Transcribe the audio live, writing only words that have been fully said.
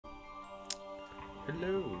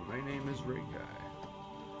Hello, my name is Ray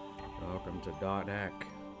Guy. Welcome to Dot Hack.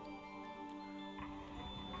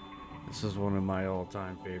 This is one of my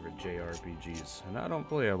all-time favorite JRPGs, and I don't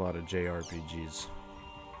play a lot of JRPGs.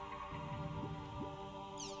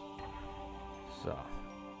 So,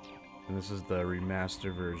 and this is the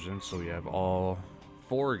remaster version, so we have all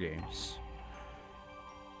 4 games.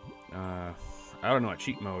 I don't know what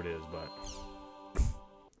cheat mode is, but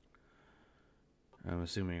I'm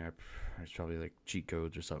assuming there's probably like cheat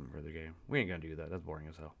codes or something for the game. We ain't gonna do that. That's boring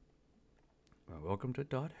as hell. Well, welcome to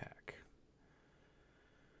Dot Hack.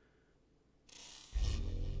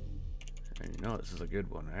 And you know this is a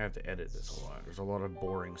good one. I have to edit this a lot. There's a lot of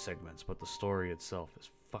boring segments, but the story itself is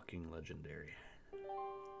fucking legendary.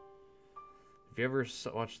 If you ever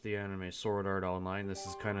watched the anime Sword Art Online, this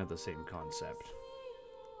is kind of the same concept.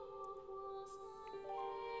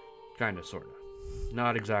 Kind of, sort of.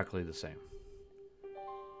 Not exactly the same.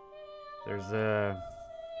 There's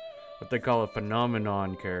what they call a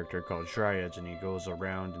phenomenon character called Triads, and he goes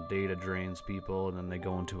around and data drains people, and then they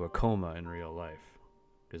go into a coma in real life.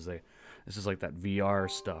 Because this is like that VR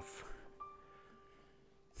stuff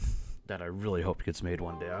that I really hope gets made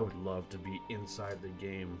one day. I would love to be inside the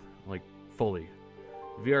game, like, fully.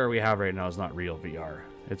 VR we have right now is not real VR.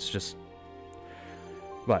 It's just...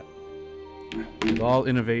 But, with all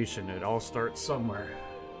innovation, it all starts somewhere.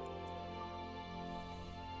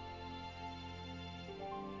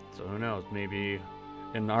 So who knows, maybe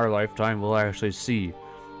in our lifetime we'll actually see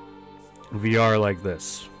VR like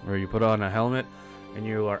this, where you put on a helmet and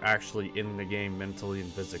you are actually in the game mentally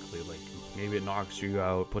and physically. Like, maybe it knocks you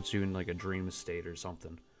out, puts you in like a dream state or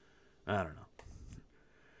something. I don't know.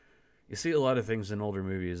 You see a lot of things in older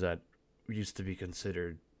movies that used to be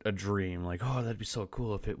considered a dream, like, oh, that'd be so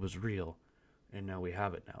cool if it was real. And now we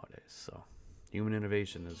have it nowadays, so human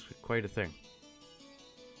innovation is quite a thing.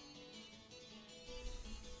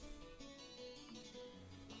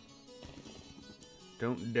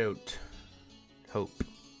 Don't doubt. Hope.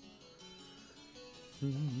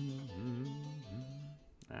 It's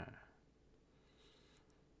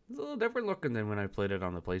a little different looking than when I played it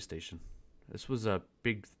on the PlayStation. This was all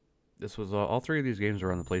 3 of these games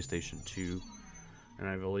were on the PlayStation 2. And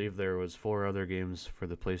I believe there was 4 other games for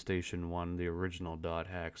the PlayStation 1, the original Dot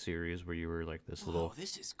Hack series, where you were like this little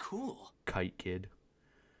this is cool. Kite kid.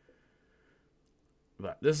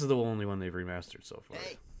 But this is the only one they've remastered so far.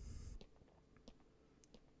 Hey.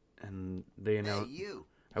 And they announced... Hey,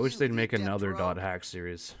 I wish they'd make Death another Row. Dot Hack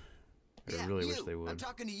series. I really wish they I'm would.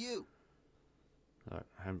 talking to you.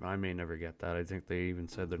 I may never get that. I think they even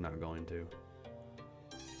said they're not going to.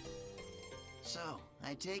 So,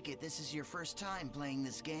 I take it this is your first time playing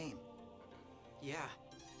this game. Yeah,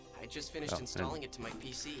 I just finished installing it to my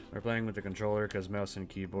PC. We're playing with the controller because mouse and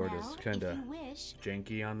keyboard is kind of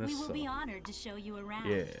janky on this. We will be honored to show you around.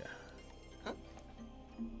 Yeah.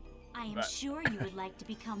 I am sure you would like to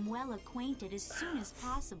become well acquainted as soon as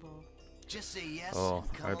possible. Just say yes. Oh,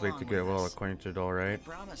 and come I'd like to along get with well us. acquainted, all I right.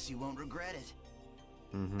 promise you won't regret it.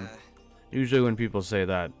 Mm-hmm. Usually when people say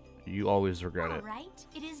that, you always regret it. All right,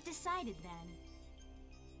 it is decided then.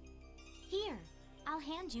 Here, I'll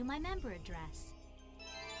hand you my member address.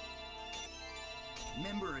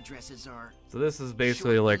 Member addresses are So this is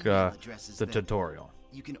basically short like email addresses the that tutorial.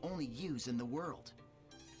 you can only use in the world.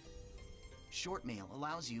 Short mail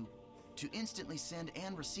allows you to instantly send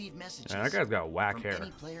and receive messages Yeah, that guy's got whack from hair.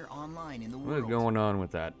 any player online in the What is world. going on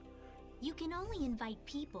with that? You can only invite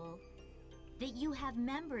people that you have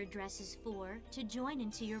member addresses for to join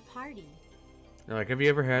into your party. Like, have you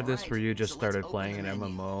ever had this Alright, where you just so let's started open playing the an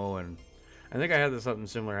menu. MMO, and I think I had something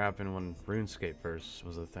similar happen when RuneScape first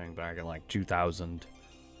was a thing back in like 2000.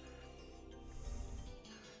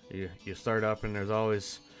 You start up and there's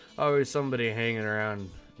always somebody hanging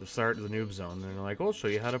around the start of the noob zone, and they're like, "I'll show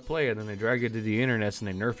you how to play," and then they drag you to the internet and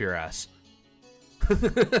they nerf your ass.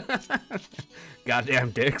 Goddamn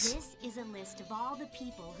dicks. This is a list of all the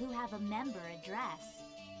people who have a member address.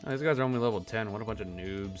 Oh, these guys are only level 10. What a bunch of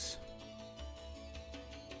noobs.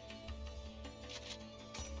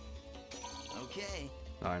 Okay.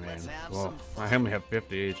 I mean, Let's have well, some fun. I only have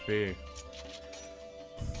 50 HP.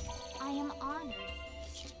 I am honored.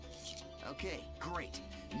 Okay, great.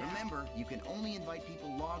 Remember, you can only invite people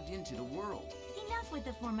logged into the world. Enough with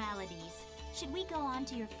the formalities. Should we go on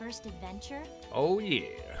to your first adventure? Oh yeah.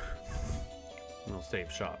 Little save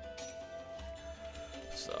shop.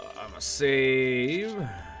 So I'm a save.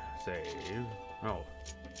 Oh.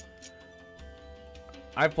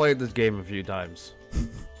 I've played this game a few times.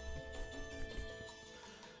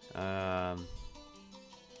 I'm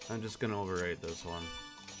just gonna overrate this one.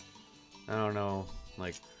 I don't know,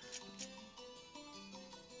 like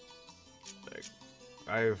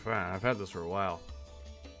I've had this for a while.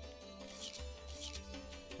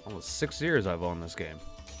 Almost 6 years I've owned this game.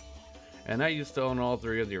 And I used to own all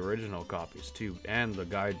 3 of the original copies too, and the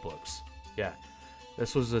guidebooks. Yeah,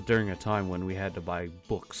 this was during a time when we had to buy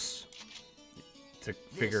books to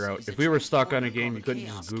figure out. If we were stuck on a game, you couldn't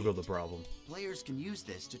just Google the problem. Players can use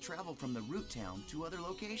this to travel from the root town to other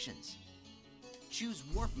locations. Choose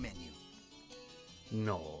warp menu.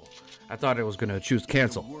 No, I thought it was gonna choose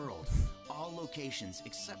cancel. In the world, all locations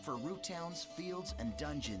except for root towns, fields, and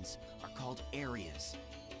dungeons are called areas.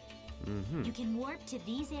 You can warp to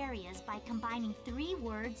these areas by combining 3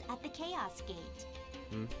 words at the Chaos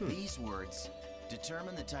Gate. These words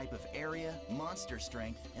determine the type of area, monster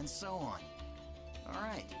strength, and so on.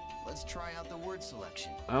 Alright, let's try out the word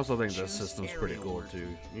selection. I also think this Choose system's pretty area cool word. too.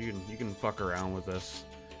 You can fuck around with this.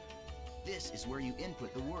 This is where you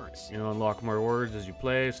input the words. You know, unlock more words as you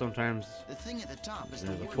play. Sometimes The thing at the top is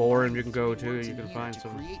there's the a word forum line you can with go 3 to. words You in can here find to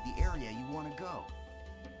some. create the area you want to go.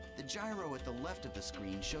 The gyro at the left of the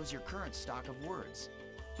screen shows your current stock of words.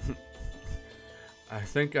 I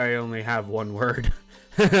think I only have 1 word.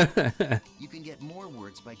 You can get more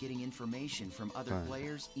words by getting information from other Right.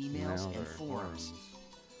 players, emails, Email and or forums.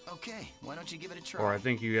 Okay, why don't you give it a try? Or I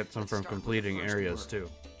think you get some Let's from start with the completing first areas word. too.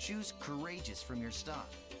 Choose courageous from your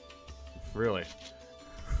stuff. Really.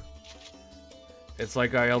 It's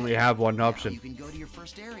like I only have 1 Now option. you can go to your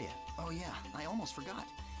first area. Oh yeah, I almost forgot.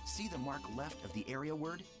 See the mark left of the area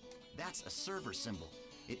word? That's a server symbol.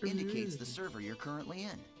 It indicates the server you're currently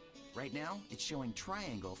in. Right now, it's showing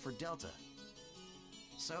triangle for Delta.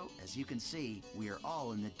 So, as you can see, we are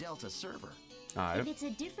all in the Delta server. If it's a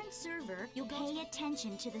different server, you'll pay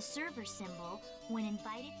attention to the server symbol when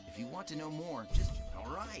invited. If you want to know more, just...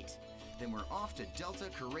 Alright, then we're off to Delta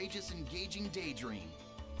Courageous Engaging Daydream.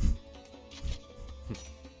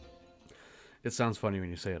 It sounds funny when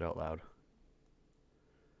you say it out loud.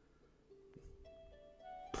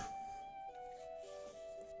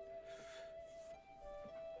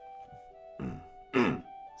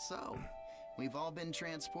 So, we've all been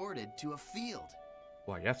transported to a field.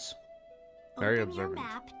 Why, yes. Very Open your observant.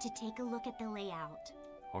 map to take a look at the layout.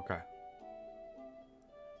 Okay.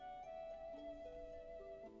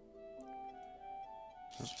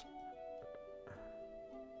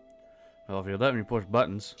 Well, if you let me push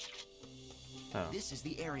buttons. Oh, This is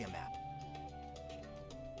the area map.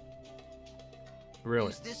 really?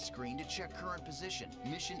 Use this screen to check current position,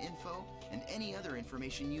 mission info, and any other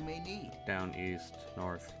information you may need. Down, east,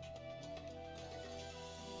 north.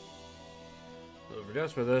 So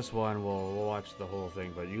just for this one, we'll watch the whole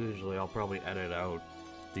thing, but usually I'll probably edit out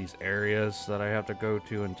these areas that I have to go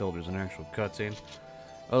to until there's an actual cutscene.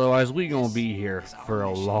 Otherwise, we gonna be here for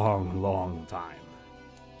a long, long time.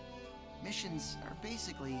 Missions are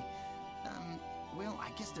basically, well,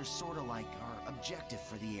 I guess they're sort of like our objective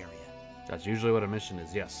for the area. That's usually what a mission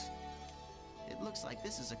is, yes. It looks like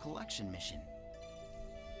this is a collection mission.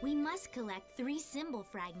 We must collect 3 symbol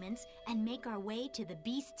fragments and make our way to the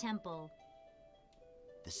Beast Temple.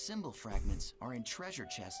 The symbol fragments are in treasure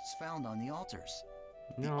chests found on the altars.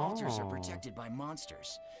 The No. altars are protected by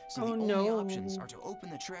monsters, so Oh, the only no. options are to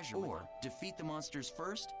open the treasure or defeat the monsters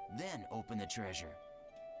first, then open the treasure.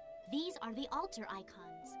 These are the altar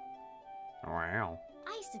icons. Wow.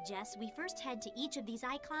 I suggest we first head to each of these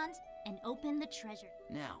icons and open the treasure.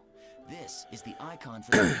 Now, this is the icon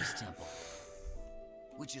for the Beast Temple,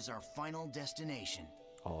 which is our final destination.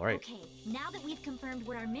 Alright. Okay, now that we've confirmed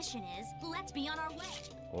what our mission is, let's be on our way.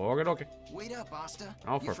 Okay. Wait up, Asta.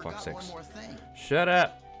 Oh, You for forgot fuck's one sakes. more thing. Shut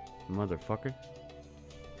up, motherfucker.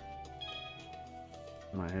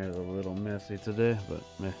 My hair's a little messy today, but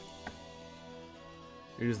meh.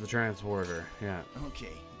 Use the transporter, yeah.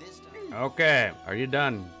 Okay, this time. Okay, are you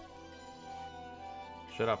done?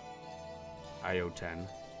 Shut up, IO10.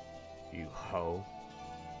 You hoe.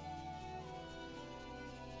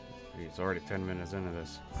 It's already 10 minutes into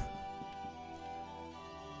this.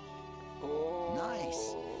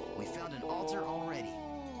 Nice. We found an altar already.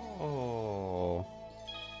 Oh.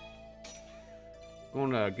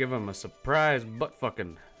 Gonna give him a surprise butt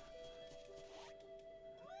fucking.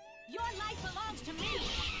 Your life belongs to me!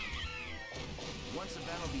 Once a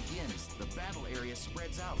battle begins, the battle area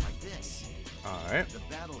spreads out like this. Alright. The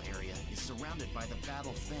battle area is surrounded by the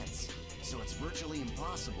battle fence, so it's virtually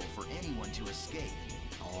impossible for anyone to escape.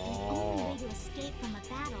 The only Oh. way to escape from a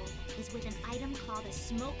battle is with an item called a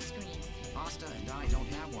smoke screen. Asta and I don't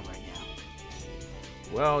have one right now.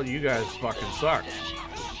 Well, you guys fucking suck.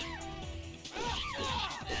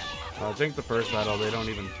 I think the first battle, they don't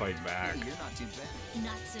even fight back. Hey, you're not too bad.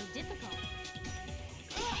 Not so difficult.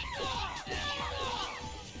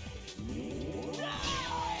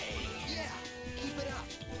 Yeah, keep it up.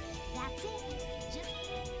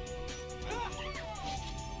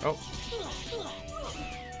 Oh.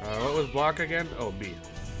 What was block again? Oh, B.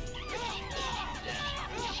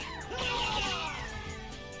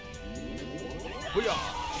 Booyah!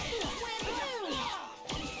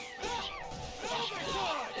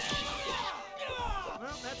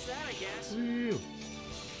 Well, that's that, I guess.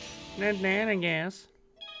 I guess.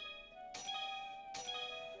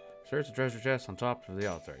 Search the treasure chest on top of the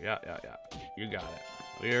altar. Yeah. You got it.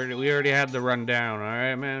 We already had the rundown. All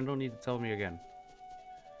right, man. Don't need to tell me again.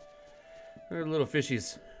 They're little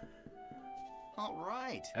fishies. All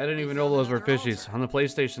right. I didn't even know those were fishies. On the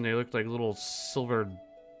PlayStation, they looked like little silver.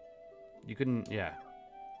 You couldn't. Yeah.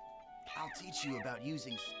 I'll teach you about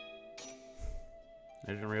using.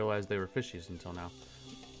 I didn't realize they were fishies until now.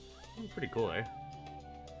 Pretty cool, eh?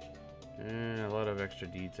 A lot of extra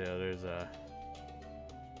detail. There's a.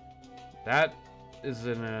 That is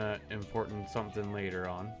an important something later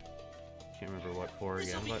on. Can't remember what for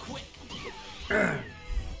again, but.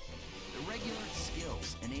 The regular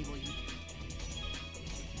skills enable you.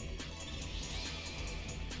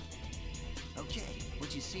 Okay,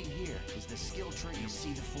 what you see here is the skill tree. You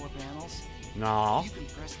see the 4 panels? No. You can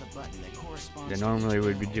press the button that corresponds. Yeah, to normally each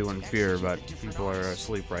we'd be panel doing to fear, execute but the different people are arts.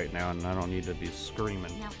 asleep right now, and I don't need to be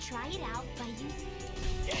screaming. Now try it out by using.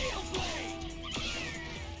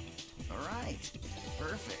 All right,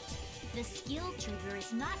 perfect. The skill trigger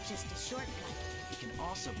is not just a shortcut. It can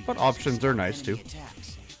also be. But used to options are stop nice, enemy too.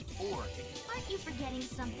 Attacks. Or, Aren't you forgetting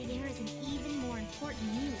something? There is an even more important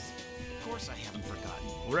use. of course, I haven't forgotten.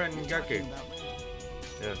 Ren We're Geki. talking about Ren.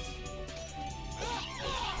 Yes.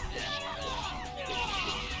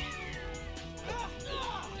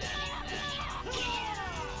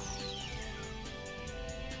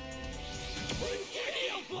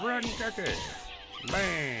 Ren Geki.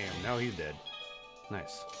 Bam! Now he's dead.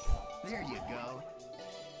 Nice. There you go.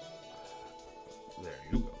 There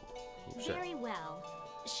you go. Oops, shit. Very well.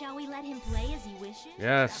 Shall we let him play as he wishes?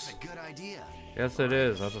 Yes. That's a good idea. Yes, it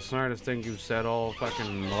is. That's the smartest thing you've said all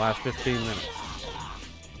fucking the last 15 minutes.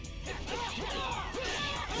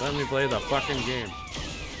 Let me play the fucking game.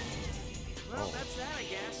 Well, that's that, I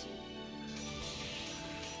guess.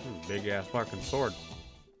 Big ass fucking sword.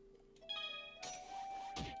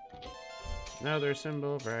 Another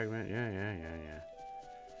symbol fragment. Yeah.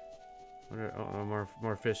 What are, oh,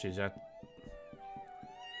 more fishies.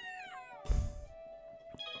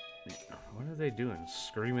 What are they doing?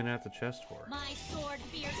 Screaming at the chest for? My sword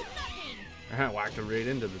fears nothing. Whacked him right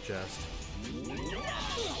into the chest.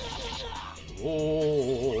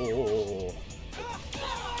 Whoa!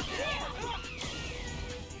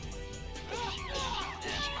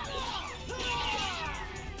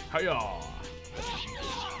 Hiya!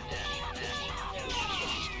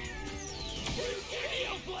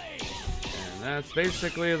 And that's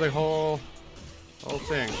basically the whole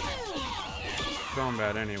thing.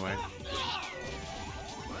 Combat anyway.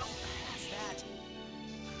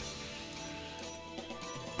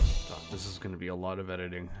 Oh, this is gonna be a lot of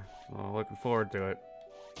editing. Well, looking forward to it.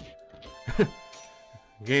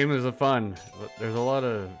 Game is a fun, but there's a lot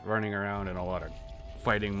of running around and a lot of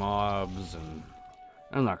fighting mobs, and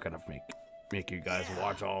I'm not gonna make you guys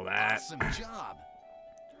watch all that. Awesome job.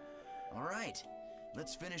 All right,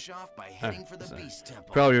 let's finish off by heading for the Beast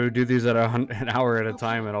Temple. Probably would do these at an hour at a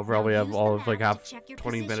time, and I'll probably Now have use all the of like map half to check your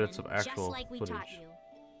 20 minutes position, of actual just like we footage. taught you.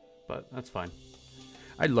 But that's fine.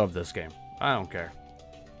 I love this game. I don't care.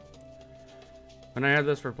 When I had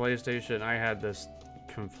this for PlayStation, I had this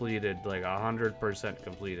completed, like 100%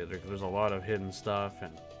 completed. There's a lot of hidden stuff,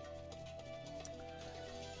 and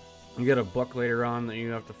you get a book later on that you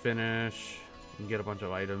have to finish. You get a bunch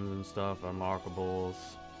of items and stuff, unlockables.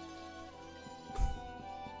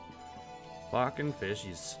 Fucking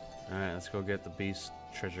fishies. Alright, let's go get the beast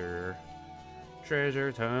treasure.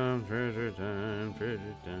 Treasure time, treasure time,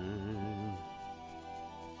 treasure time.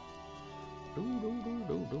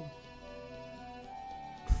 Do.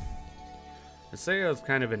 Haseo's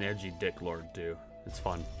kind of an edgy dick lord too. It's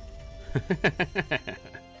fun.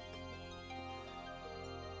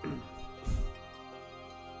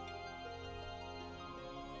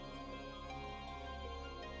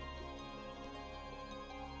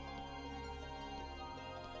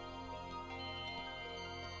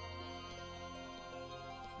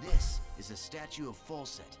 This is a statue of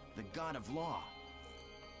Folset, the god of law.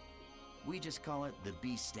 We just call it the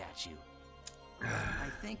Beast statue. I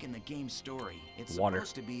think in the game's story, it's Water.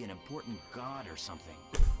 supposed to be an important god or something.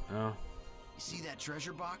 Oh, You see that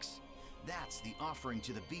treasure box? That's the offering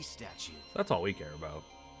to the Beast statue. that's all we care about.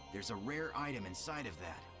 There's a rare item inside of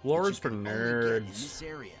that. Lore's that for you can only get in nerds. this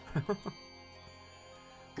area. Go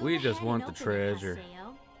We just ahead want and the open it, treasure.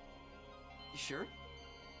 Haseo. You sure?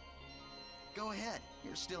 Go ahead.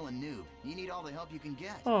 You're still a noob. You need all the help you can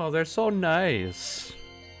get. Oh, they're so nice.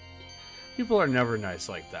 People are never nice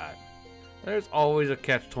like that. There's always a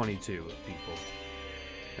catch-22 with people.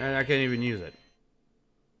 And I can't even use it.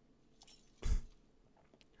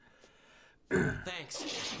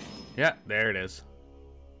 Thanks. Yeah, there it is.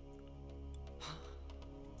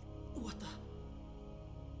 What the?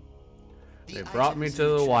 They brought me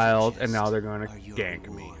to the wild, and now they're going to gank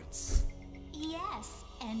me. Yes,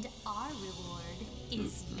 and our reward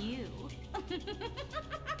is you.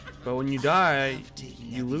 But when you die,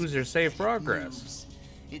 you lose your save progress.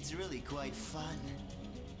 It's really quite fun.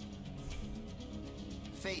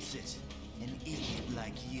 Face it, an idiot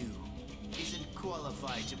like you isn't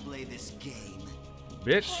qualified to play this game.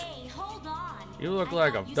 Bitch, Hey, hold on. you look I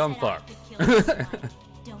like a thought you dumb said I fuck. could kill this one.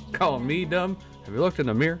 Don't you Calling me remember? dumb? Have you looked in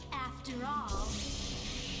the mirror? After all,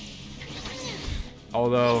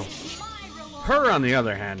 Although, this is my reward. her on the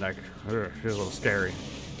other hand, like, she's a little scary.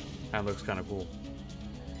 That looks kind of cool.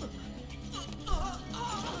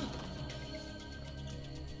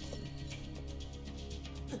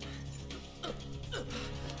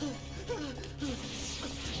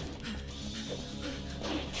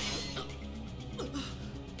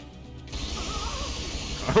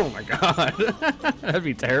 Oh my god, that'd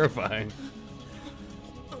be terrifying.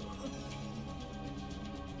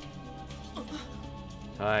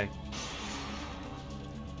 Hi.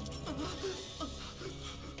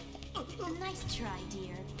 Nice try,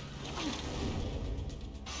 dear.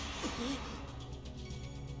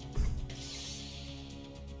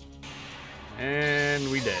 And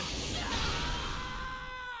we did.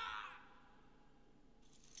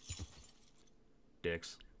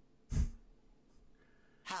 Dicks.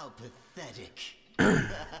 How pathetic.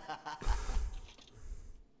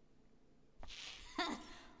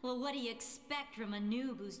 Well, what do you expect from a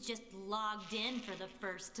noob who's just logged in for the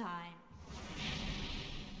first time?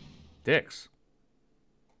 Dicks.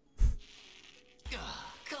 Ugh,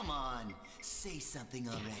 come on, say something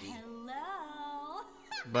already. Hello?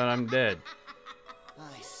 But I'm dead.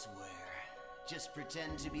 I swear, just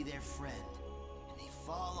pretend to be their friend, and they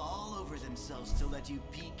fall all over themselves to let you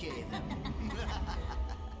PK them.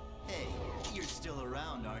 Hey, you're still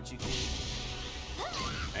around, aren't you, kid?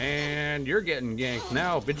 And you're getting ganked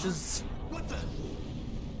now, bitches. What the?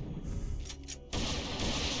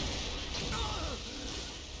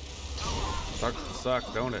 Sucks to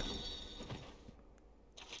suck, don't it?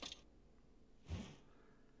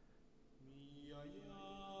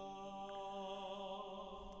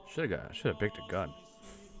 Should have picked a gun.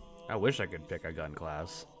 I wish I could pick a gun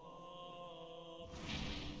class.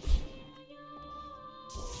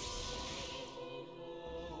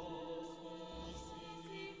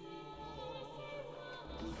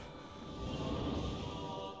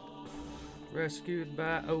 Rescued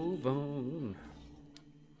by Ovon.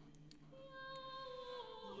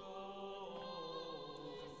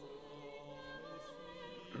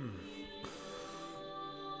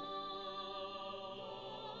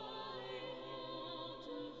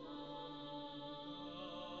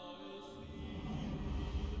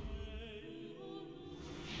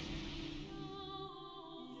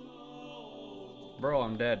 Bro,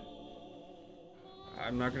 I'm dead.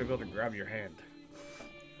 I'm not gonna be able to grab your hand.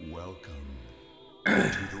 Welcome to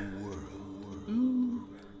the world.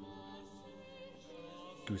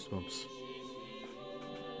 Goosebumps.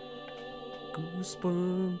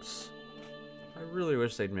 Goosebumps. I really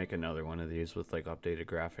wish they'd make another one of these with like updated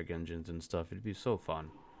graphic engines and stuff. It'd be so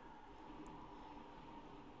fun.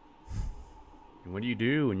 And what do you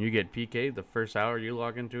do when you get PK'd the first hour you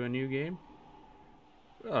log into a new game?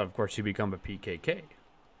 Well, of course you become a PKK.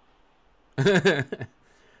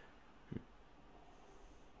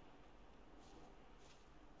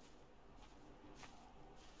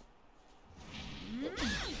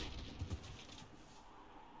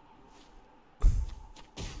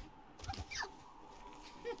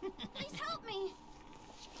 Please help me.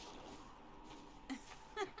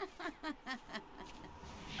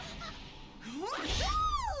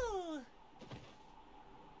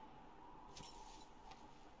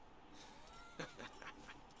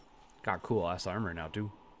 Got cool ass armor now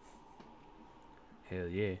too. Hell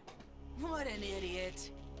yeah. What an idiot.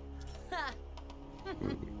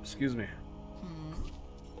 Excuse me.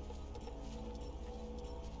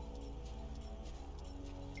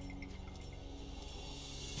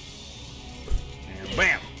 And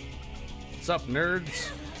bam! What's up, nerds?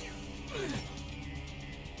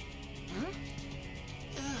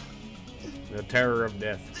 The terror of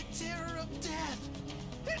death. The terror of death!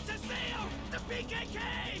 It's Haseo, the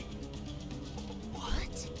PKK!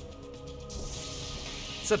 What?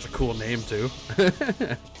 Such a cool name too.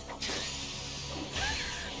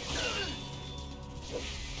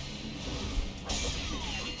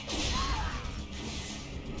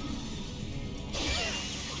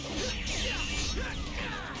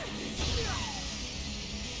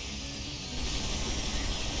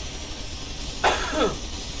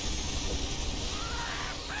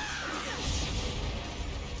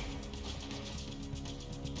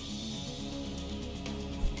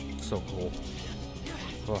 so cool.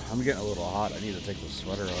 Oh, I'm getting a little hot. I need to take the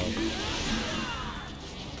sweater off.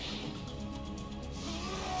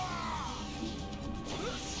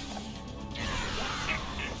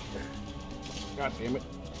 God damn it.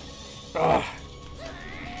 Ah.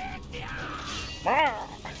 Ah.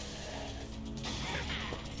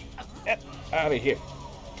 Get out of here.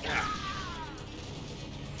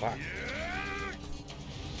 Fuck.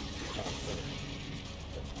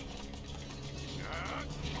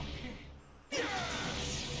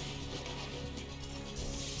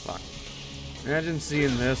 Fuck. Imagine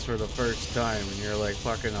seeing this for the first time and you're like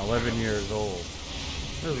fucking 11 years old.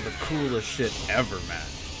 This is the coolest shit ever, man.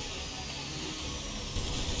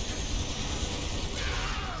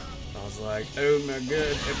 I was like, oh my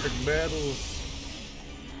god, epic battles.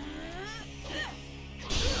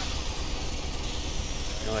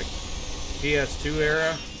 You know, like PS2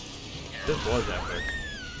 era, this was epic.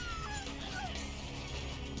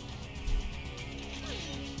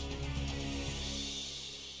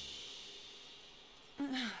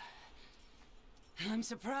 I'm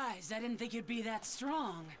surprised. I didn't think you'd be that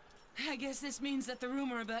strong. I guess this means that the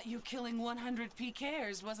rumor about you killing 100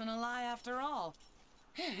 PKers wasn't a lie after all.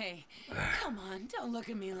 Hey, come on, don't look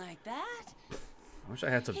at me like that. I wish I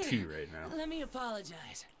had some tea right now. Let me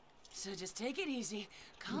apologize. So just take it easy,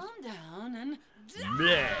 calm down, and...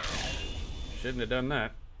 Bleh. Shouldn't have done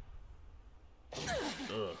that.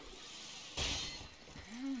 Ugh.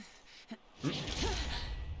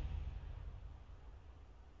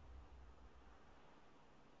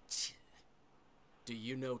 Do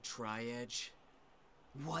you know Tri-Edge?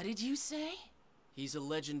 What did you say? He's a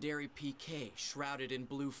legendary PK shrouded in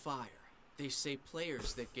blue fire. They say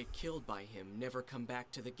players that get killed by him never come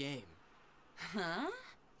back to the game. Huh?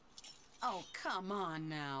 Oh, come on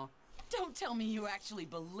now. Don't tell me you actually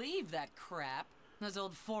believe that crap. Those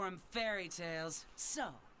old forum fairy tales. So,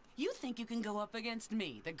 you think you can go up against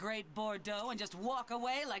me, the Great Bordeaux, and just walk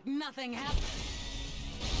away like nothing happened?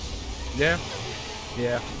 Yeah.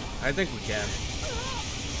 Yeah. I think we can.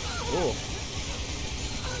 Ooh.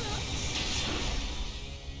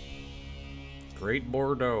 Great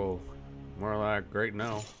Bordeaux. More like Great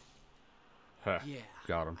No. Huh. Yeah,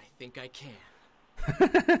 Got him. I think I can.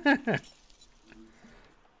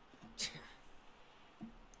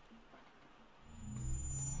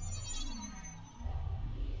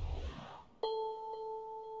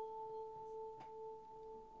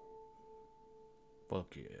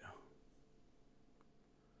 Fuck yeah.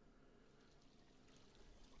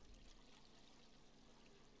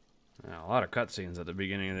 Now, a lot of cutscenes at the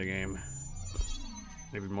beginning of the game.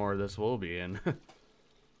 Maybe more of this will be in.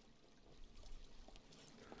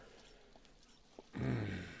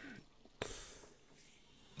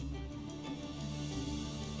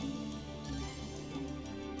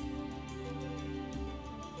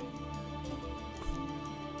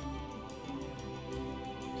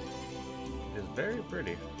 It's very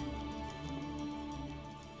pretty.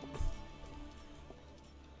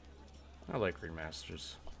 I like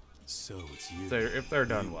remasters. So it's you. If they're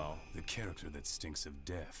done well. The character that stinks of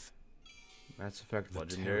death. Mass Effect The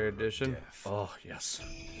Legendary terror of Edition. death. Oh, yes.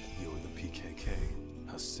 You're the PKK,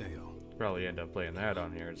 Haseo. Probably end up playing that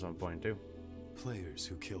on here at some point, too. Players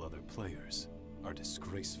who kill other players are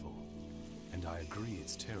disgraceful. And I agree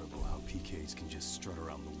it's terrible how PKs can just strut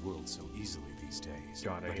around the world so easily these days.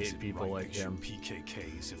 God, I But is hate it people right like that him.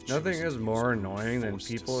 PKKs have Nothing chosen is to more use brute annoying than force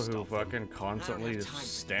to people who stop them? fucking constantly I don't just have time for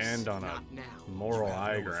stand this. on a Not now. moral You have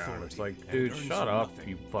high no ground. It's authority like, and dude, earn shut some up, nothing.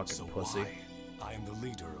 you fucking So pussy. why? I am the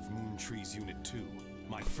leader of Moon Tree's Unit 2.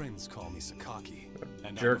 My friends call me Sakaki.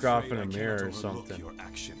 And Jerk I'm off afraid in a I mirror cannot or overlook something. your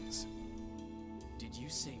actions. Did you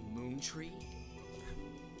say Moon Tree?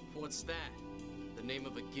 What's that? The name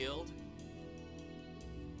of a guild?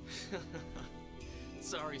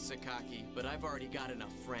 Sorry, Sakaki, but I've already got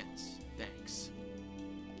enough friends. Thanks.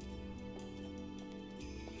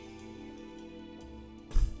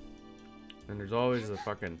 And there's always the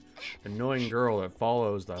fucking annoying girl that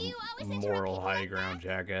follows the You always interrupt moral people high like ground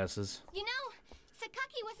jackasses. You know,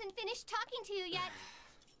 Sakaki wasn't finished talking to you yet.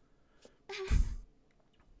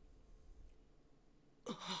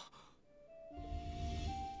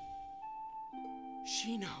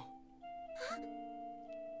 Shino.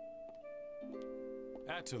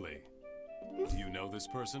 Atuli, do you know this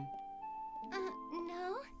person?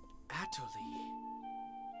 No? Atuli.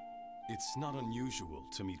 It's not unusual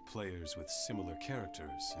to meet players with similar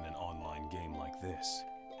characters in an online game like this.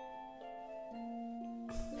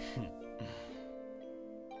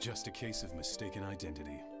 Just a case of mistaken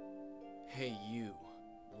identity. Hey, you.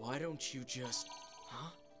 Why don't you just... Huh?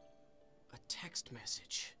 A text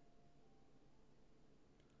message.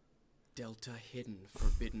 Delta Hidden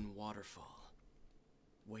Forbidden Waterfall.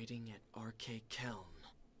 Waiting at RK Keln.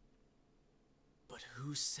 But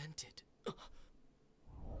who sent it?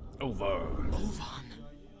 Over. Ovan!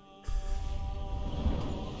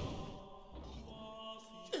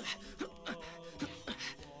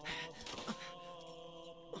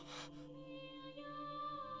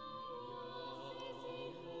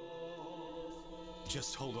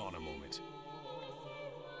 Just hold on a moment.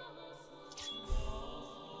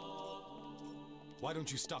 Why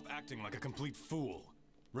don't you stop acting like a complete fool?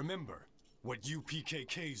 Remember what you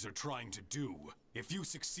PKKs are trying to do. If you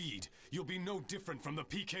succeed, you'll be no different from the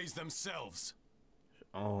PKs themselves.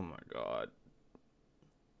 Oh my god.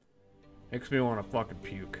 Makes me want to fucking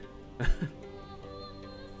puke.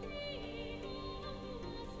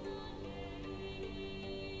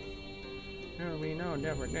 You'll be no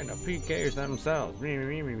different than the PKs themselves.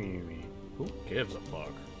 Who gives a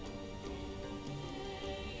fuck?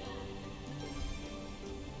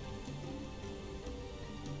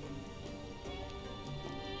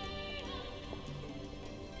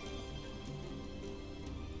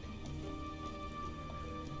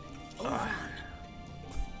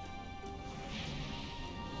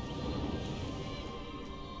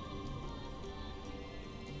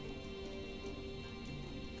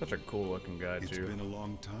 Such a cool looking guy too. It's been a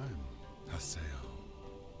long time, Haseo.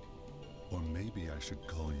 Or maybe I should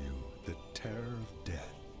call you the Terror of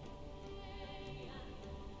Death.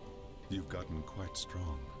 You've gotten quite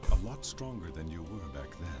strong. A lot stronger than you were back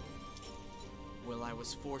then. Well, I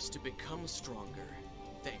was forced to become stronger,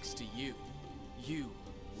 thanks to you. You,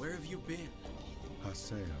 where have you been?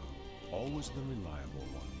 Haseo, always the reliable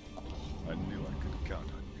one. I knew I could count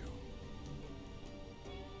on you.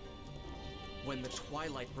 When the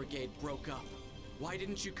Twilight Brigade broke up, why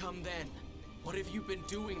didn't you come then? What have you been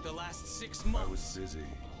doing the last 6 months? I was busy.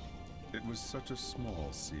 It was such a small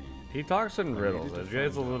seed. He talks in I riddles. needed It to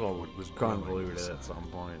gets a find out little what was growing convoluted at inside. some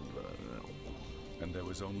point, but And there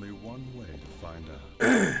was only one way to find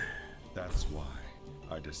out. That's why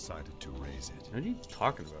I decided to raise it. what are you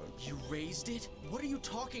talking about? You raised it? What are you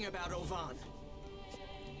talking about, Ovan?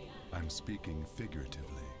 I'm speaking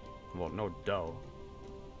figuratively. Well, no dough.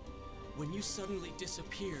 When you suddenly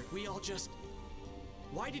disappeared, we all just...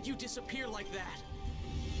 Why did you disappear like that?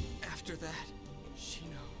 After that,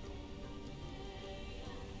 Shino...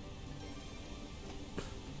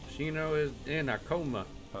 Shino is in a coma.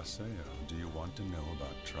 Haseo, do you want to know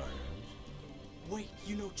about Triage? Wait,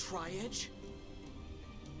 you know Tri-Edge?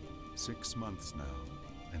 6 months now,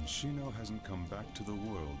 and Shino hasn't come back to the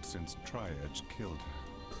world since Triage killed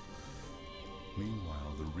her.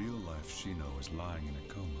 Meanwhile, the real-life Shino is lying in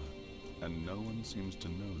a coma, and no one seems to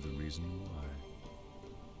know the reason why.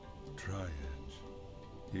 Triage.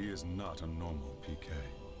 He is not a normal PK.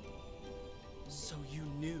 So you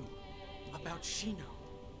knew about Shino?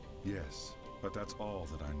 Yes, but that's all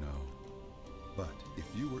that I know. But if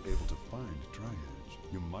you were able to find Triage,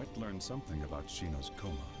 you might learn something about Shino's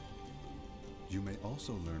coma. You may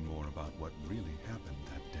also learn more about what really happened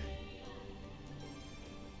that day.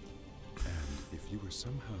 And if you were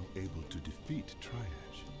somehow able to defeat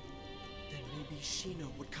Triage, Then maybe Shino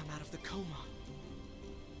would come out of the coma.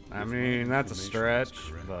 I If my mean, that's a information is stretch,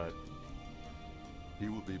 correct, but he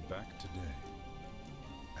will be back today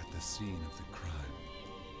at the scene of the crime.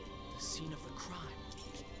 The scene of the crime?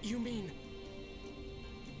 You mean...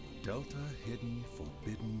 Delta Hidden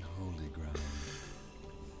Forbidden Holy Ground.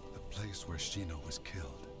 The place where Shino was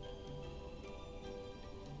killed.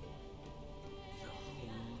 the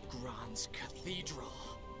whole Grand's Cathedral?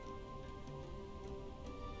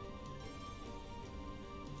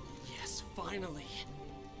 Yes, finally!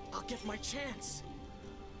 I'll get my chance!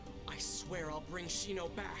 I swear I'll bring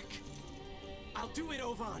Shino back. I'll do it,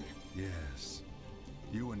 Ovan! Yes.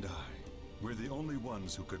 You and I. We're the only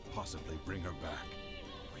ones who could possibly bring her back.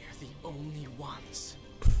 We're the only ones.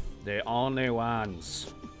 the only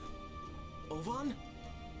ones. Ovan?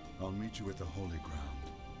 I'll meet you at the Holy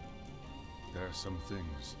Ground. There are some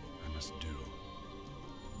things I must do.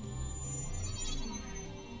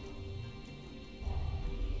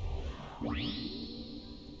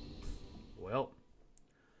 Well.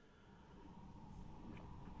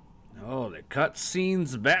 Oh, the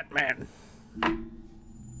cutscenes, Batman.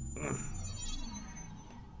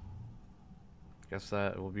 Guess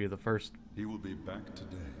that will be the first He will be back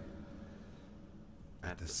today.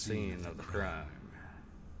 at the scene of the crime.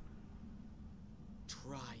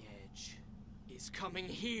 Tri-Edge is coming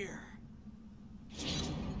here.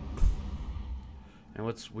 And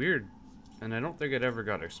what's weird, and I don't think it ever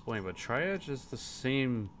got explained, but Tri-Edge is the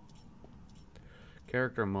same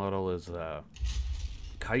character model as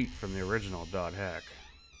Kite from the original Dot Hack.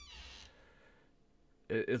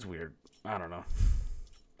 It's weird. I don't know.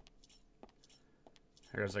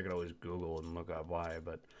 I guess I could always Google and look up why,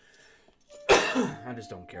 but I just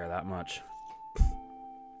don't care that much.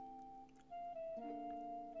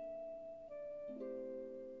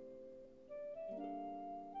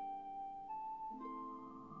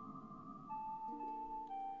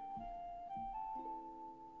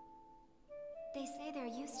 They say there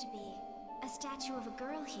used to be a statue of a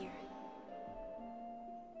girl here.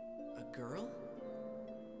 A girl?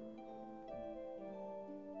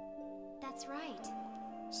 That's right.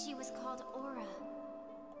 She was called Aura.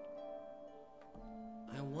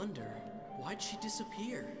 I wonder, why'd she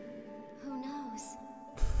disappear? Who knows?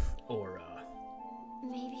 Or,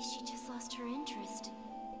 Maybe she just lost her interest.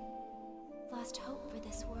 Lost hope for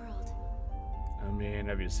this world. I mean,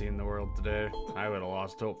 have you seen the world today? I would have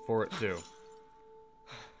lost hope for it too.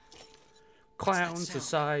 Clown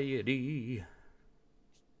Society.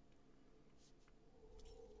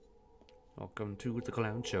 Welcome to the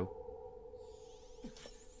Clown Show.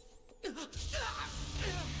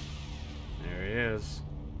 There he is.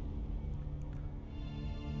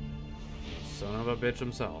 Son of a bitch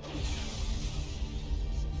himself.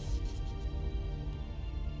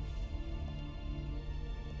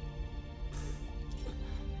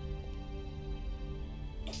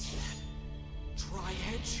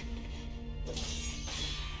 Tri-edge?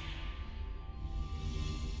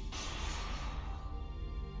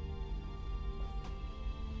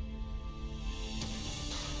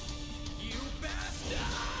 You bastard!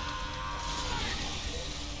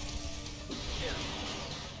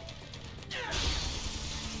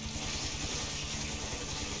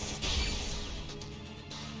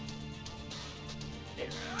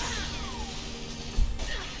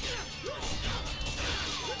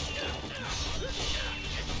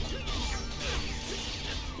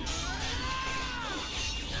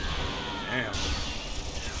 Damn.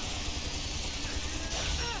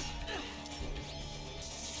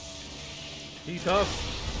 He tough.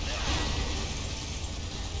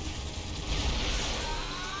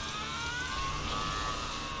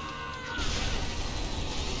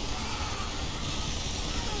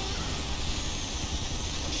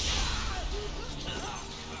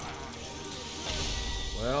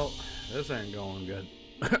 Well, this ain't going good.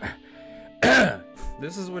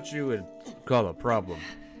 This is what you would call a problem.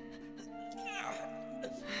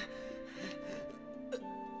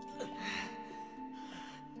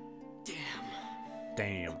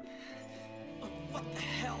 Damn. What the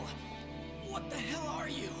hell? What the hell are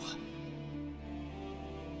you?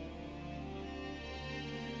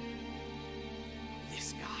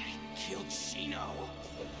 This guy killed Shino.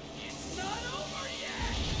 It's not over yet!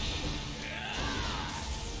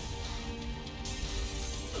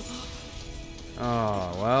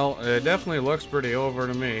 Oh, well, it definitely looks pretty over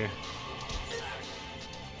to me.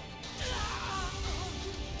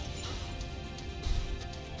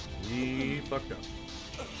 He fucked up.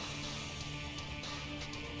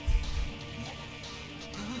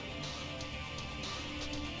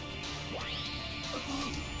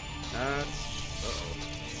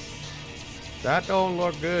 That don't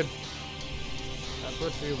look good. That's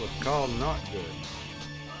what you would call not good.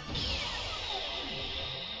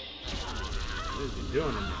 What is he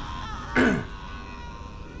doing to me?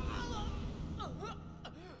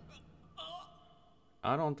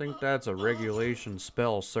 I don't think that's a regulation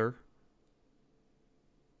spell, sir.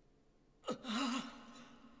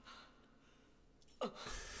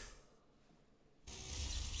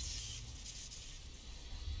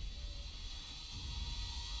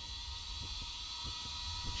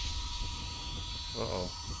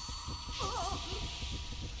 Uh-oh.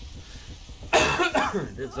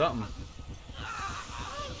 Did something.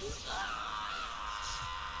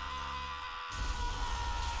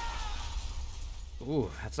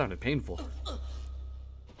 Ooh, that sounded painful.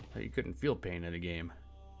 You couldn't feel pain in a game.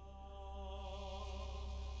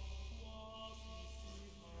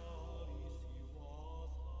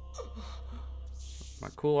 My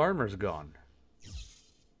cool armor's gone.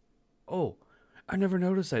 Oh, I never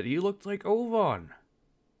noticed that. He looked like Ovan.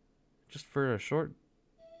 Just for a short...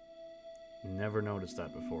 Never noticed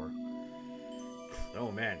that before.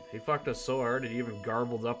 Oh man, he fucked us so hard it even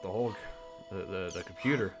garbled up the whole... the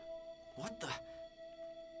computer. What the...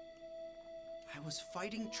 I was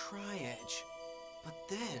fighting Tri-edge, but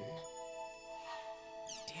then...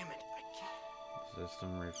 Damn it, I can't...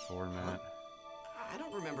 System reformat. I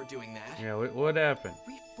don't remember doing that. Yeah, what happened?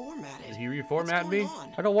 Reformatted? Did he reformat What's me? going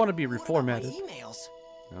on? I don't want to be What about my reformatted. emails?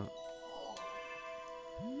 No.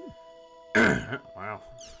 Wow.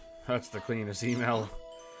 That's the cleanest email.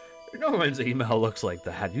 No one's email looks like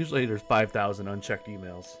that. Usually there's 5,000 unchecked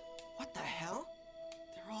emails. What the hell?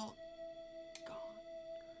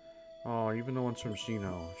 Oh, even the ones from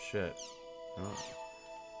Shino. Shit. Oh.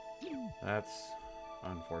 That's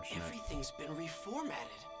unfortunate. Everything's been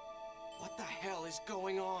reformatted. What the hell is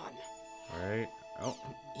going on? Alright. Oh,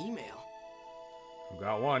 Email? we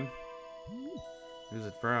got one. Who's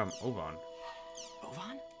it from? Ovan.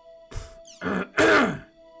 Ovan?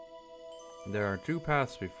 There are two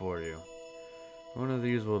paths before you. One of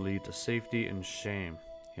these will lead to safety and shame.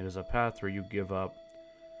 It is a path where you give up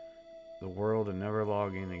the world and never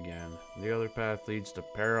log in again. The other path leads to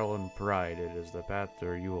peril and pride. It is the path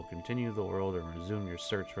where you will continue the world and resume your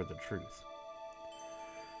search for the truth.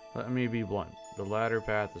 Let me be blunt. The latter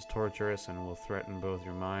path is torturous and will threaten both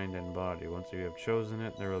your mind and body. Once you have chosen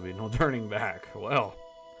it, there will be no turning back. Well,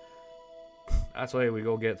 that's why we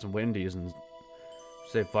go get some Wendy's and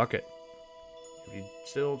say fuck it. If you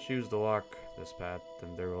still choose to walk this path,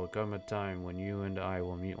 then there will come a time when you and I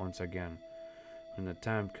will meet once again. When the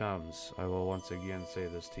time comes, I will once again say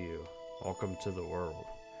this to you. Welcome to the world.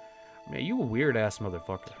 Man, you a weird-ass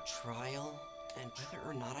motherfucker. Trial? And whether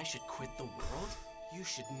or not I should quit the world? You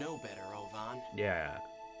should know better, Ovan. Yeah.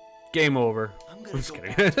 Game over. I'm gonna Just go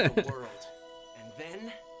kidding. back to the world. And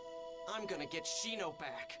then, I'm gonna get Shino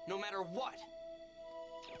back, no matter what.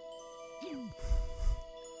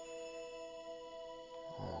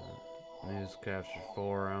 News capture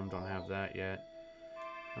forum. Don't have that yet.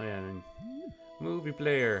 Oh yeah, and then movie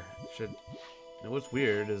player. Should. What's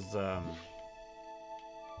weird is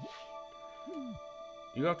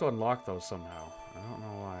you have to unlock those somehow. I don't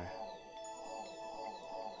know why.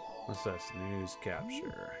 What's this? News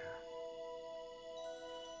capture.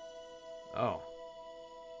 Oh.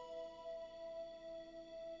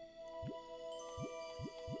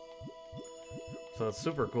 So it's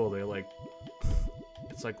super cool. They like,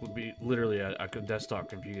 it's like would be literally a desktop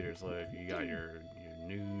computer. So like you got your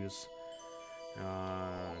news,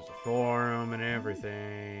 there's a forum and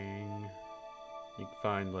everything. You can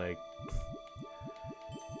find like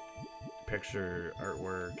picture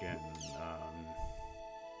artwork and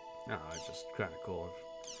it's just kind of cool.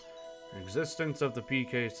 Existence of the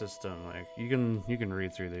PK system. Like you can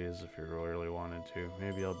read through these if you really wanted to.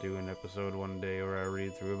 Maybe I'll do an episode one day where I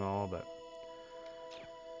read through them all, but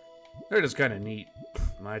they're just kind of neat.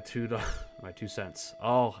 My 2 cents.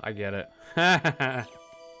 Oh, I get it. The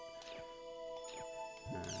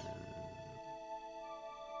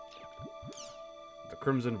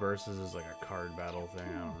Crimson Versus is like a card battle thing.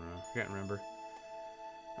 I don't know. I can't remember.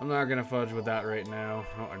 I'm not gonna fudge with that right now.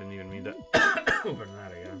 Oh, I didn't even mean to open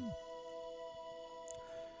that again.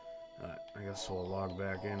 I guess we'll log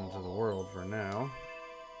back into the world for now.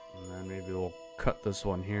 And then maybe we'll cut this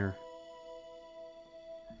one here.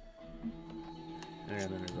 And then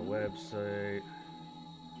there's a website.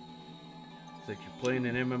 It's like you're playing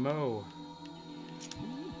an MMO.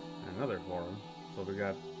 Another forum. So we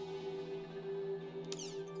got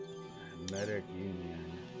Medic Union.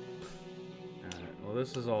 Well,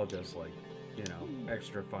 this is all just like, you know,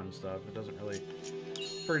 extra fun stuff. It doesn't really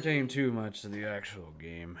pertain too much to the actual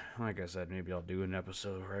game. Like I said, maybe I'll do an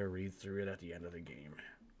episode where I read through it at the end of the game.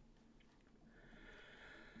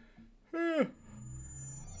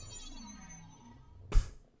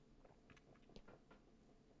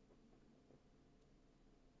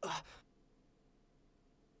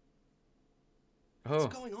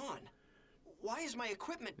 What's going on? Why is my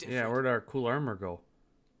equipment different? Yeah, where'd our cool armor go?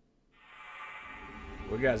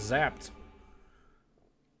 We got zapped.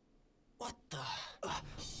 What the?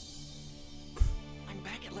 I'm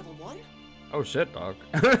back at level 1? Oh shit, dog.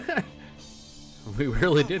 We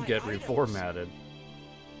really did get reformatted.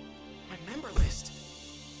 My member list.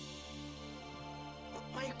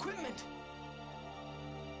 My equipment.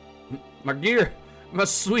 My gear. My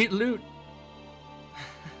sweet loot.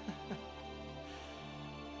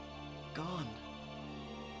 Gone.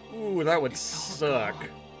 Ooh, that would It's suck. all gone.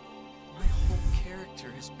 My whole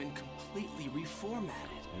character has been completely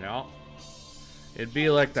reformatted. You know? It'd be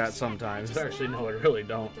like that sometimes. Actually, no, it really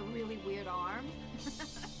don't. The really weird arm.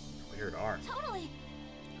 Weird arm. Totally.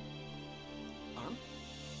 Arm?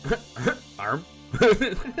 Arm?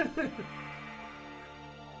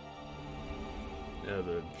 Yeah,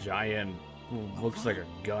 the giant looks like a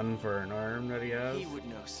gun for an arm that he has. He would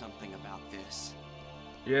know something about this.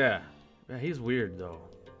 Yeah. Yeah, he's weird though.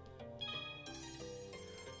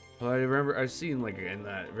 Well, I remember I seen like in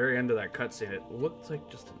that very end of that cutscene, it looked like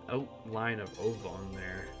just an outline of Ovan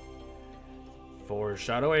there.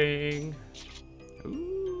 Foreshadowing.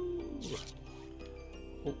 Ooh.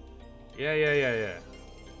 Oh. Yeah.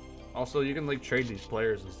 Also, you can like trade these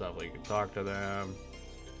players and stuff. Like you can talk to them.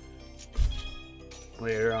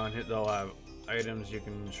 Later on, they'll have items you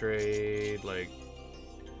can trade, like,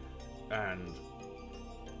 and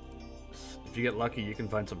If you get lucky, you can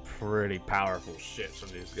find some pretty powerful shit from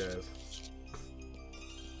these guys.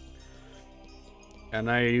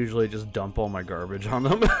 And I usually just dump all my garbage on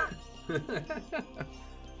them.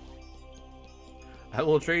 I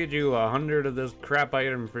will trade you 100 of this crap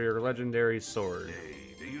item for your legendary sword. Hey,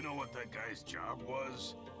 do you know what that guy's job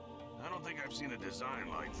was? I don't think I've seen a design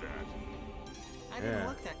like that. I didn't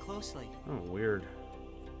look that closely. Oh, weird.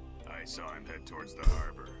 I saw him head towards the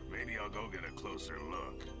harbor. Maybe I'll go get a closer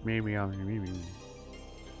look. Maybe.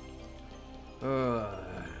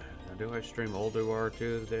 Do I stream Older War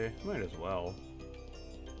Tuesday? Might as well.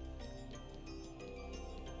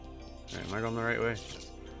 Alright, am I going the right way?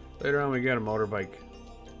 Later on we get a motorbike.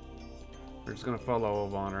 We're just gonna follow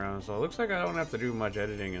Obon around, so it looks like I don't have to do much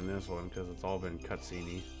editing in this one because it's all been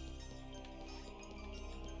cutscene-y.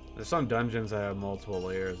 There's some dungeons that have multiple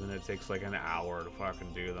layers and it takes like an hour to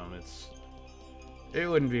fucking do them. It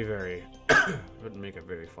wouldn't be very wouldn't make a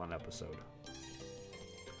very fun episode.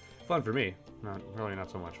 Fun for me, really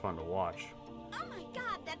not so much fun to watch. Oh my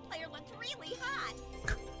god, that player looks really hot!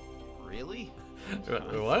 Really?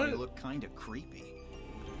 What? You look kind of creepy.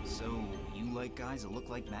 So, you like guys that look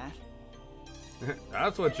like Matt?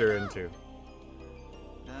 That's what you're into.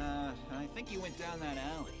 I think you went down that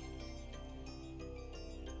alley.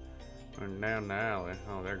 Went down the alley.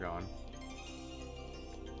 Oh, they're gone.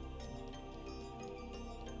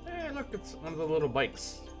 Hey, look, it's one of the little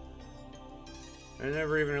bikes. I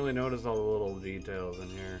never even really noticed all the little details in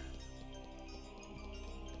here.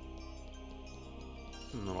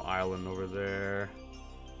 A little island over there.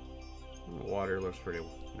 The water looks pretty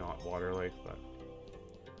not water-like, but...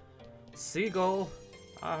 Seagull!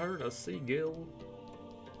 I heard a seagull.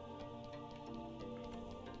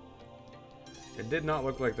 It did not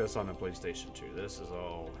look like this on the PlayStation 2. This is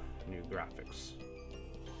all new graphics.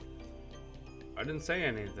 I didn't say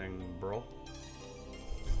anything, bro.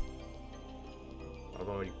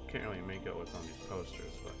 Although you can't really make out what's on these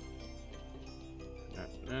posters, but...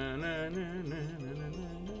 I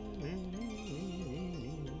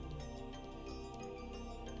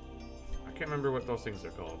can't remember what those things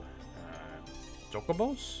are called.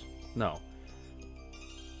 Chocobos? No.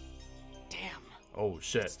 Damn. Oh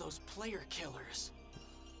shit. It's those player killers.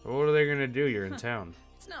 What are they gonna do? You're in town.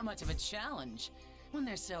 It's not much of a challenge when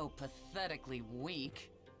they're so pathetically weak.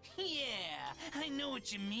 Yeah, I know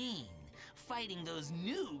what you mean. Fighting those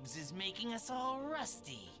noobs is making us all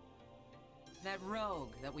rusty. That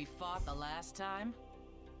rogue that we fought the last time,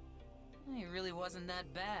 he really wasn't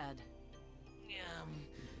that bad.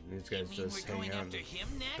 These guys you mean just we're hang going out after in him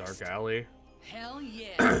the next? dark alley. Hell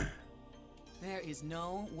yeah. There is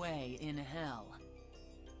no way in hell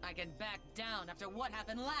I can back down after what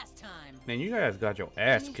happened last time. Man, you guys got your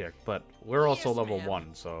ass kicked, but we're also Yes, level ma'am.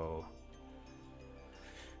 1, so...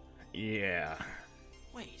 Yeah.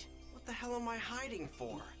 Wait, what the hell am I hiding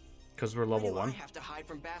for? Because we're Why level do 1? I have to hide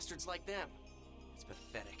from bastards like them? It's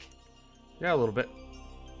pathetic. Yeah, a little bit.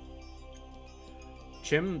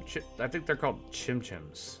 I think they're called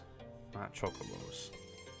chim-chims, not chocobos.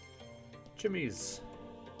 Chimmies.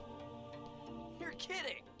 You're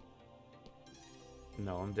kidding.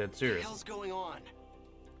 No, I'm dead What the serious. hell's going on?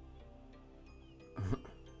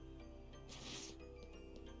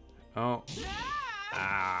 Oh.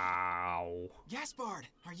 Ow. Gaspard,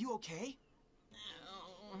 are you okay?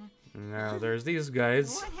 Now there's these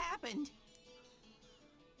guys. What happened?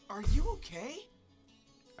 Are you okay?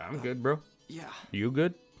 I'm good, bro. Yeah. You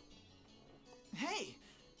good? Hey,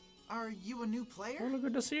 are you a new player? Oh, look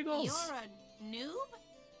at the seagulls. You're a noob?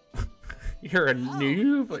 You're a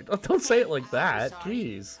noob? Don't say it like that. Sorry.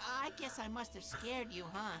 Jeez. I guess I must have scared you,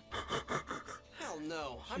 huh? Hell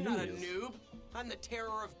no, I'm not a Jeez. noob. I'm the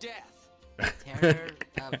terror of death. Terror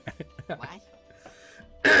of what?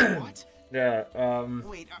 What? Yeah,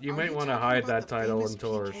 Wait, you are might you want to talking hide about that the title famous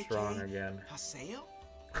until we're PKK? strong again. Haseo?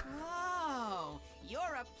 Oh,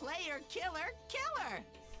 you're a player killer.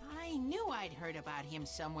 I knew I'd heard about him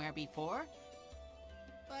somewhere before.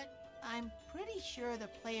 But I'm pretty sure the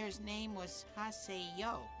player's name was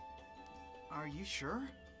Haseo. Are you sure?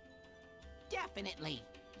 Definitely.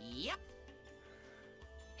 Yep.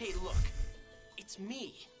 Hey, look. It's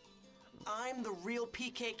me. I'm the real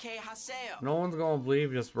PKK Haseo. No one's gonna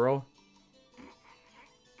believe us, bro.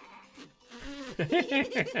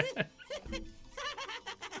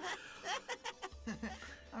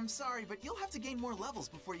 I'm sorry, but you'll have to gain more levels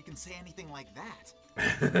before you can say anything like that.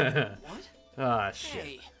 What? Ah, shit.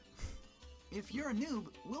 Hey. If you're a noob,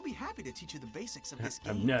 we'll be happy to teach you the basics of this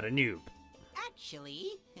game. I'm not a noob.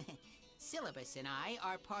 Actually, Syllabus and I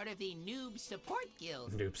are part of the Noob Support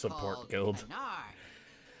Guild. Noob Support called Guild. Anar.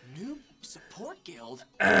 Noob Support Guild?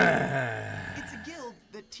 It It's a guild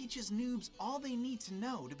that teaches noobs all they need to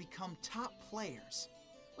know to become top players.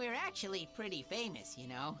 We're actually pretty famous, you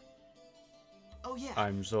know. Oh yeah.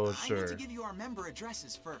 I'm so I sure. need to give you our member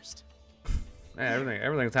addresses first. Man,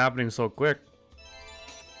 everything's happening so quick.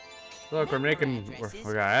 Look, we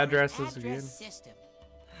got addresses again. System.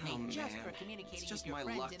 Oh man, just for communicating it's just with your my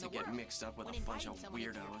friends luck in to the get world. mixed up with When a bunch of inviting someone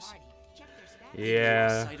into your weirdos. party, check their status.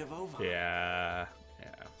 Yeah. Sight of Ova. Yeah.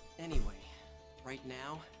 Anyway, right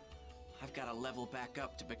now, I've got to level back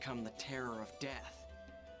up to become the Terror of Death.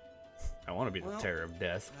 I want to be the Well, Terror of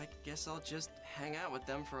Death. I guess I'll just hang out with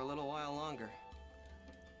them for a little while longer.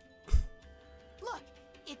 Look,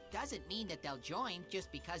 it doesn't mean that they'll join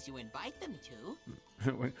just because you invite them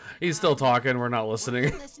to. He's still talking. We're not Were listening.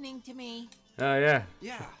 you listening to me? Oh yeah.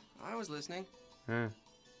 Yeah, I was listening.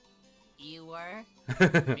 You were?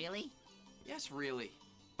 Really? Yes, really.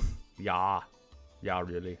 Yeah. Yeah,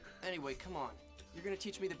 really. Anyway, come on. You're gonna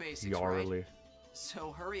teach me the basics, Yeah, right? really.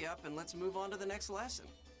 So hurry up and let's move on to the next lesson.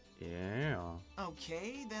 Yeah.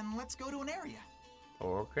 Okay, then let's go to an area.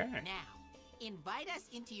 Okay. Now, invite us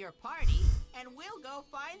into your party, and we'll go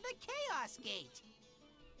find the Chaos Gate.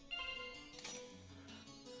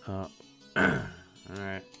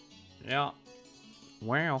 Alright. Yeah.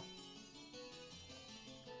 Wow.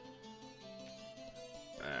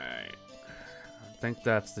 Alright. I think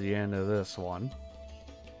that's the end of this one.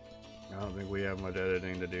 I don't think we have much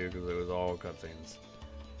editing to do because it was all cutscenes.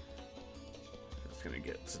 Just gonna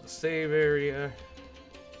get to the save area.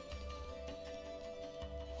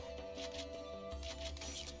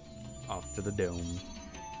 Off to the dome.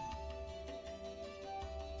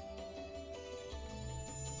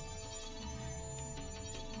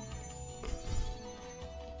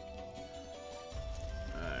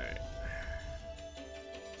 Alright.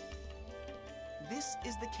 This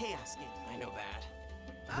is the Chaos Gate. I know that.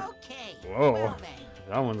 Okay. Whoa. Well then.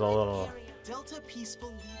 That one's a little... Delta Peaceful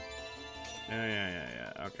League.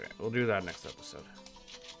 Yeah. Okay, we'll do that next episode.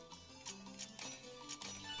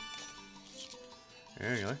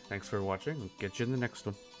 Anyway, thanks for watching. We'll get you in the next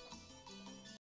one.